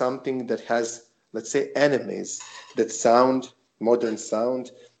pull something that has, let's say, enemies that sound modern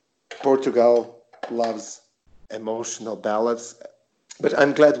sound. Portugal loves emotional ballads, but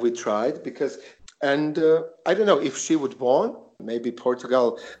I'm glad we tried and I don't know if she would won. Maybe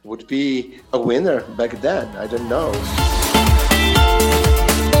Portugal would be a winner back then. I don't know.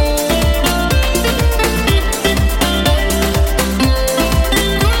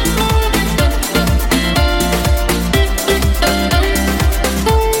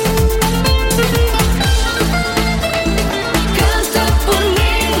 Canta por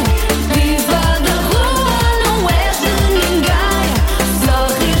mim, viva da rua, não és de ninguém.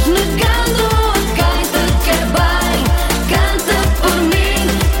 Sorris negando a quem te quer bem. Canta por mim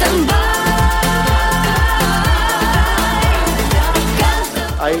também.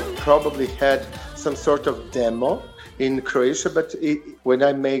 I probably had some sort of demo in Croatia, but when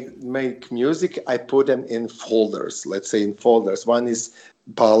I make music, I put them in folders. Let's say in folders. One is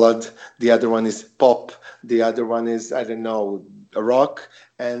ballad, the other one is pop, the other one is, I don't know, rock.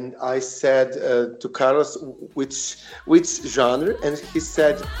 And I said to Carlos, which genre? And he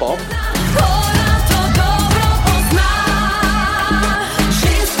said pop. Pora to dobro pozna,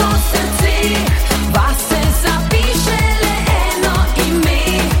 žensko srce, vase zapišele eno ime.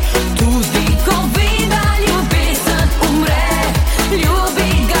 Tudi ko ve, da ljubezen umre,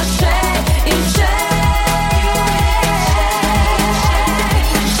 ljubi ga še in še.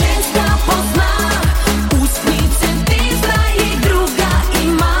 Ženska pozna, ustnice te zdaj druga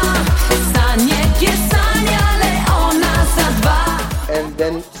ima, sanje, kje sanjale ona za dva. And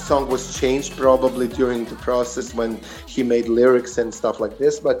then song was changed probably during the process when he made lyrics and stuff like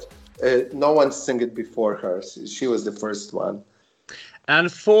this, but no one sang it before her. She was the first one.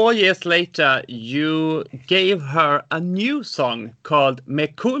 And 4 years later, you gave her a new song called Me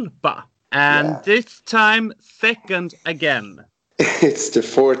Culpa. And Yeah. this time, second again. It's the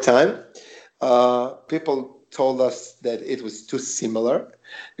fourth time. People told us that it was too similar,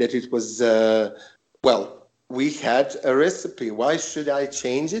 that it was, we had a recipe. Why should I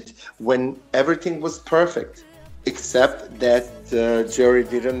change it when everything was perfect? Except that the jury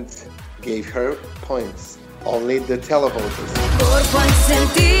didn't give her points, only the televoters. Corpo em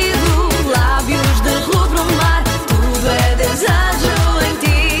sentido, lábios de rubro mar, tudo é desejo em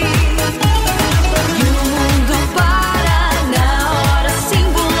ti. E o mundo para na hora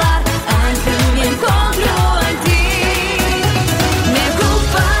singular, em que me encontro em ti. Me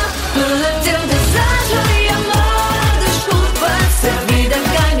culpa pelo teu desejo e amor, desculpa se a vida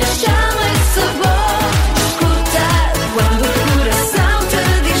ganha chama e sabor. Escuta quando o coração te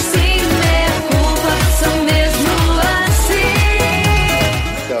diz sim, me culpa, sou mesmo assim.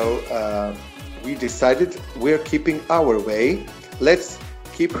 So we decided we're keeping our way. Let's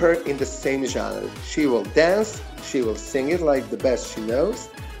keep her in the same genre. She will dance, she will sing it like the best she knows.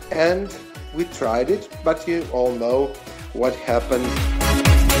 And we tried it, but you all know what happened.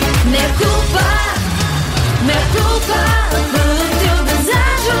 Me culpa pelo teu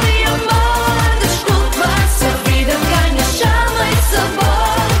desejo e amor. Desculpa se a vida ganha chama e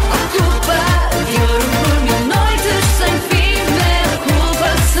sabor. A culpa de ouro por mil noites sem fim. Me culpa,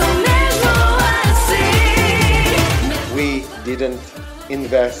 sou mesmo assim. We didn't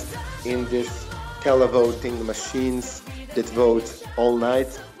invest in this televoting machines that vote all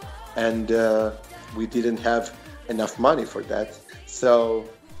night, and we didn't have enough money for that. So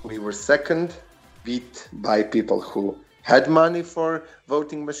we were second, beat by people who had money for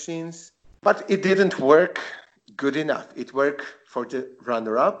voting machines, but it didn't work good enough. It worked for the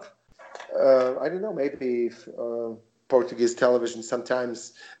runner-up. I don't know, maybe if Portuguese television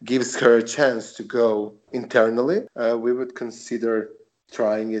sometimes gives her a chance to go internally, we would consider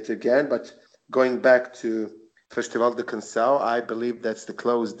trying it again. But going back to Festival de Canção, I believe that's the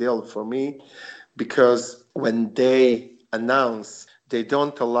close deal for me, because when they announce they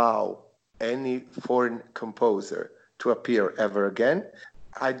don't allow any foreign composer to appear ever again,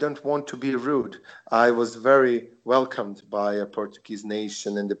 I don't want to be rude. I was very welcomed by a Portuguese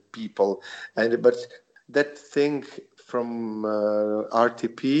nation and the people, but that thing from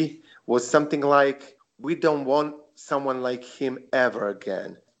RTP was something like, we don't want someone like him ever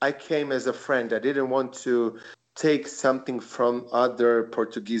again. I came as a friend. I didn't want to take something from other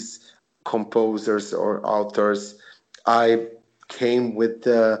Portuguese composers or authors. I came with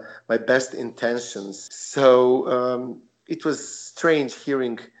my best intentions. So it was strange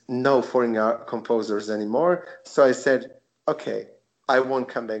hearing no foreign composers anymore. So I said, okay, I won't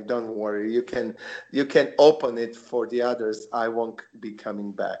come back. Don't worry. You can open it for the others. I won't be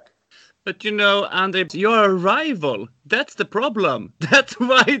coming back. But you know, Andrei, you're a rival. That's the problem. That's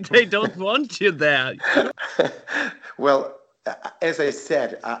why they don't want you there. Well, as I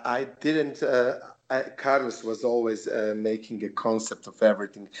said, I didn't Carlos was always making a concept of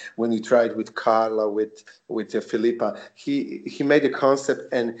everything. When he tried with Carla, with Filipa, he made a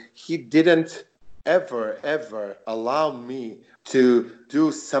concept, and he didn't ever allow me to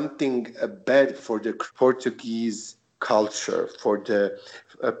do something bad for the Portuguese culture, for the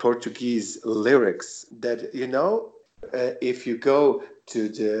Portuguese lyrics. That if you go to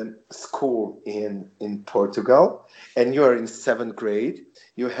the school in Portugal and you are in 7th grade,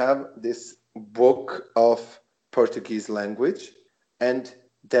 you have this book of Portuguese language, and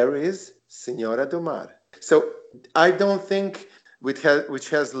there is Senhora do Mar. So I don't think which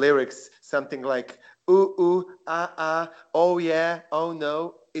has lyrics something like ooh ooh ah ah, oh yeah, oh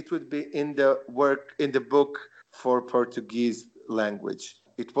no. It would be in the book for Portuguese language.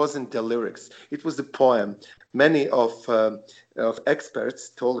 It wasn't the lyrics. It was the poem. Many of experts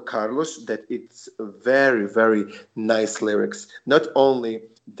told Carlos that it's very, very nice lyrics. Not only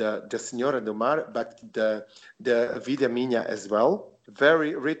the Senhora do Mar, but the Vida Minha as well.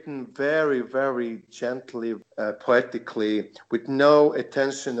 Very written, very, very gently, poetically, with no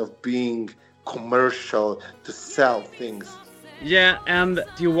intention of being commercial to sell things. Yeah, and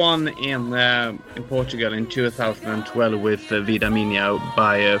you won in Portugal in 2012 with Vida Minha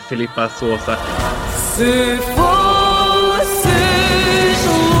by Filipa Sousa. Se fosses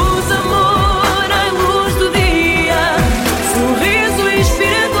luz, amor, a luz do dia, sorriso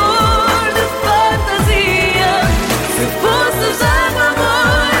inspirador de fantasia. Se fosses água,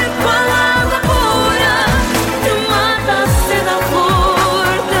 amor, palavra pura, que mata a sede, a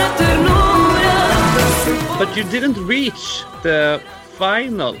flor da ternura. But you didn't reach the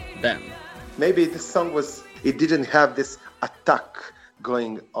final then. Maybe the song it didn't have this attack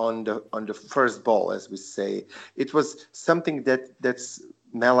going on the first ball, as we say. It was something that's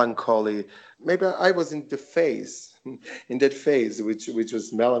melancholy. Maybe I was in that phase, which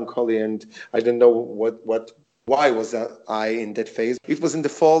was melancholy, and I don't know why was I in that phase. It was in the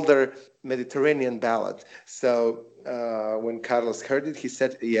folder Mediterranean Ballad. So when Carlos heard it, he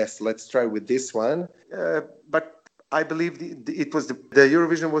said, yes, let's try with this one. But I believe it was the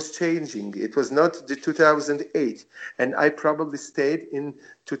Eurovision was changing. It was not the 2008, and I probably stayed in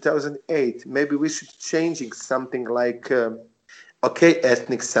 2008. Maybe we should changing something like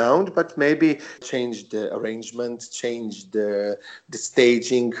ethnic sound, but maybe change the arrangement, change the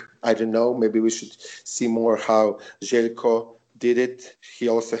staging. I don't know. Maybe we should see more how Željko did it. He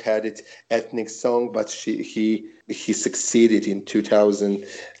also had it ethnic song, but he succeeded in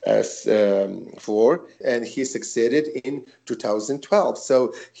 2004, and he succeeded in 2012.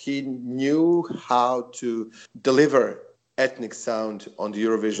 So he knew how to deliver ethnic sound on the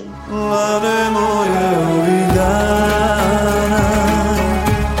Eurovision.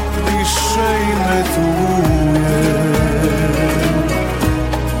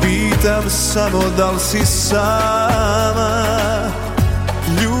 Pitam samo da li si sama,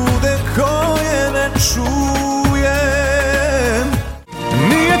 ljude koje ne čujem.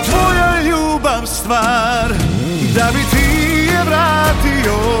 Nije tvoja ljubav stvar da bi ti je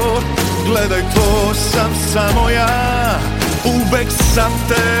vratio. Gledaj, to sam samo ja, uvek sam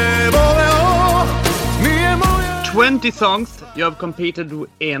te voleo. Nije moja... 20 songs you have competed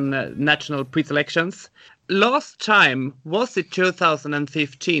in national pre-selections. Last time, was it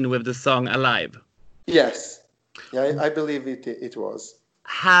 2015 with the song Alive? Yes, yeah, I believe it was.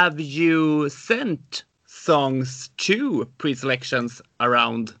 Have you sent songs to pre-selections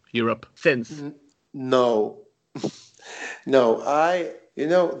around Europe since? No. No,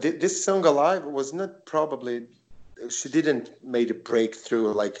 this song Alive was not probably, she didn't make a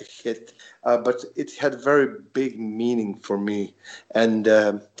breakthrough like a hit, but it had very big meaning for me. And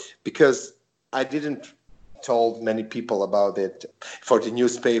because I didn't told many people about it. For the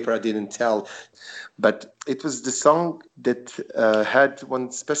newspaper, I didn't tell. But it was the song that had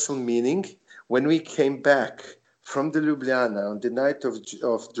one special meaning. When we came back from the Ljubljana on the night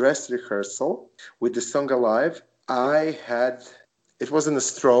of dress rehearsal with the song Alive, it wasn't a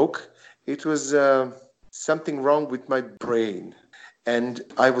stroke, it was something wrong with my brain. And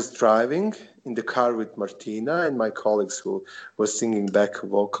I was driving in the car with Martina and my colleagues who were singing back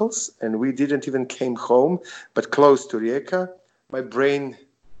vocals, and we didn't even came home, but close to Rijeka, my brain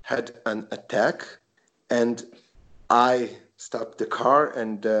had an attack, and I stopped the car,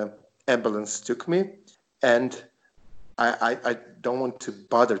 and the ambulance took me. And I don't want to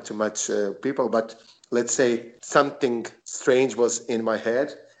bother too much people, but let's say something strange was in my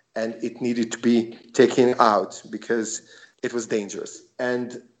head, and it needed to be taken out because it was dangerous.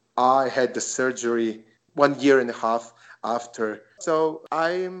 And I had the surgery 1.5 years after. So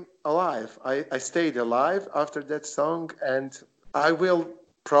I'm alive. I stayed alive after that song, and I will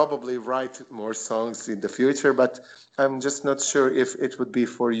probably write more songs in the future, but I'm just not sure if it would be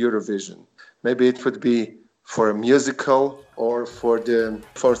for Eurovision. Maybe it would be for a musical or for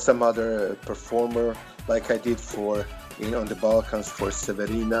some other performer, like I did on the Balkans for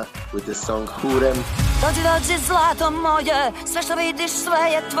Severina with the song Hurem. Dođi, dođi zlato moje, sve što vidiš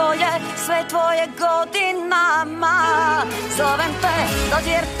sve je tvoje godinama. Zovem te, dođi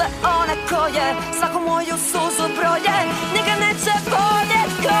jer te one koje, svaku moju suzu broje, nikad neće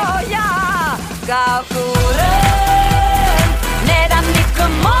boljet ko ja. Kao Hurem, ne dam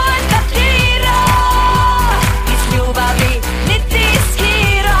nikom moj da dira, iz ljubavi niti iz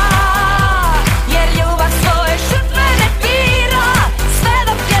hira, jer ljubav svoje žrtve ne bira, sve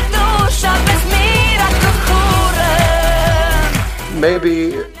dok je duša bez mira ko Hurem. Maybe,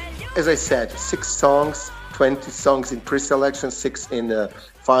 as I said, 6 songs, 20 songs in pre-selection, 6 in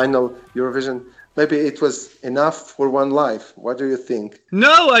final Eurovision. Maybe it was enough for one life. What do you think?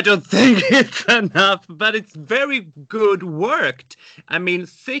 No, I don't think it's enough, but it's very good worked. I mean,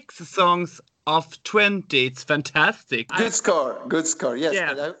 6 songs of 20, it's fantastic. Good score, yes.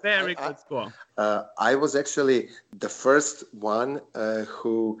 Yeah, very good score. I was actually the first one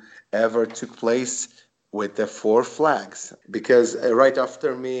who ever took place with the 4 flags, because right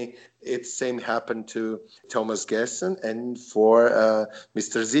after me, it same happened to Thomas Gessen and for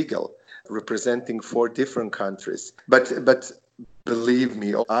Mr. Ziegel, representing 4 different countries. But believe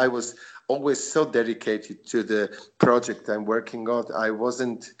me, I was always so dedicated to the project I'm working on. I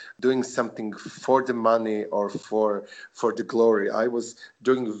wasn't doing something for the money or for the glory. I was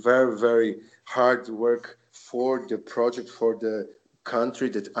doing very, very hard work for the project, for the country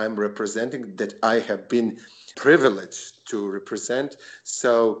that I'm representing, that I have been privileged to represent.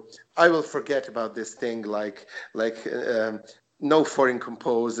 So I will forget about this thing like no foreign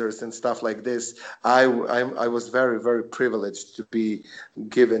composers and stuff like this. I was very, very privileged to be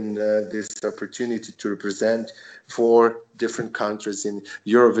given this opportunity to represent 4 different countries in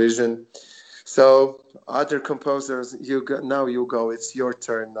Eurovision. So other composers, you go. It's your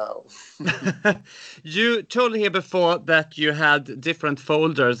turn now. You told here before that you had different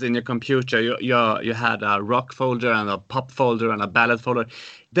folders in your computer. You had a rock folder and a pop folder and a ballad folder.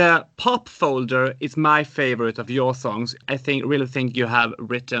 The pop folder is my favorite of your songs. I really think you have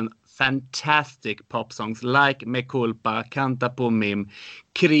written fantastic pop songs like Me Culpa, Canta på Mim,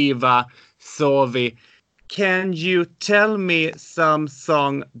 Kriva, Sovi. Can you tell me some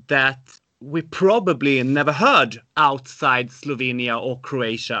song that we probably never heard outside Slovenia or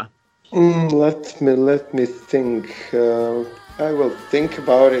Croatia? Let me think. I will think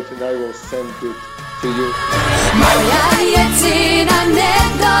about it and I will send it to you. Moja je cena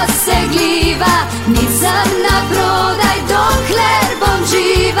nedosegljiva, nisam na prodaj dokler bom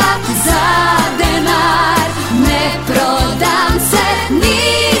živa. Za denar ne prodam se,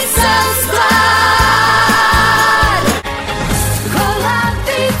 nisam stvar.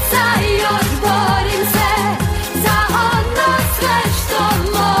 Kolatica još borim se za ono sve što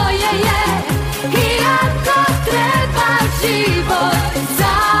moje je, i ako treba život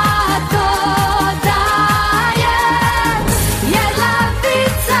za to dajem, jer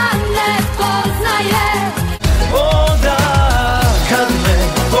lavica ne poznaje. O da, kad me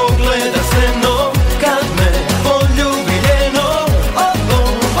pogleda sreno, kad me poljubi ljeno,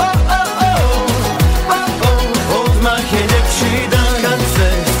 odmah je ljepši dan, kad se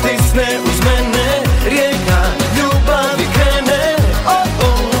stisne uz mene, rijeka ljubavi krene, o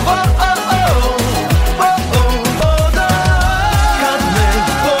da, kad me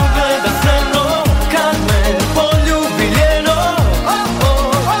pogleda sreno, kad me poljubi ljeno,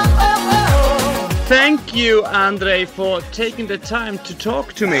 Thank you, Andrei, for taking the time to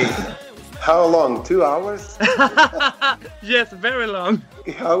talk to me. How long? 2 hours? Yes, very long.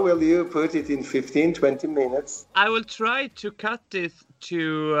 How will you put it in 15, 20 minutes? I will try to cut this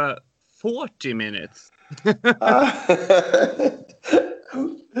to 40 minutes.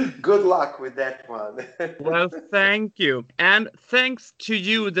 Good luck with that one. Well, thank you. And thanks to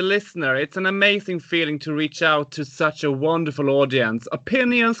you, the listener. It's an amazing feeling to reach out to such a wonderful audience.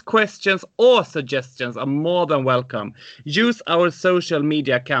 Opinions, questions, or suggestions are more than welcome. Use our social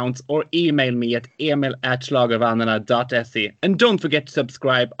media accounts or email me at emil@schlagervandrarna.se. And don't forget to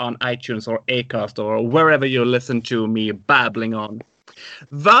subscribe on iTunes or Acast or wherever you listen to me babbling on.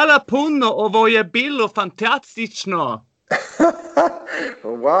 Vala puno ovo je bilo fantastično.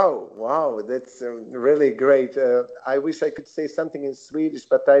 Wow, that's really great. I wish I could say something in Swedish,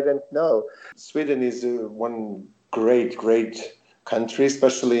 but I don't know. Sweden is one great country,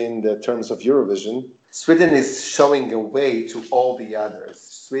 especially in the terms of Eurovision. Sweden is showing a way to all the others.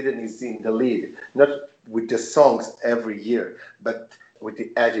 Sweden is in the lead, not with the songs every year, but with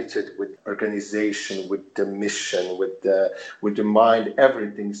the attitude, with organization, with the mission, with the mind,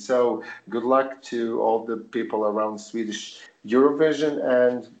 everything. So good luck to all the people around Swedish Eurovision,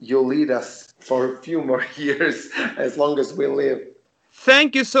 and you'll lead us for a few more years as long as we live.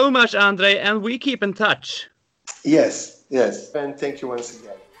 Thank you so much, Andre, and we keep in touch. Yes, and thank you once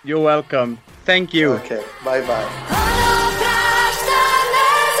again. You're welcome. Thank you. Okay, bye-bye. Oh, no.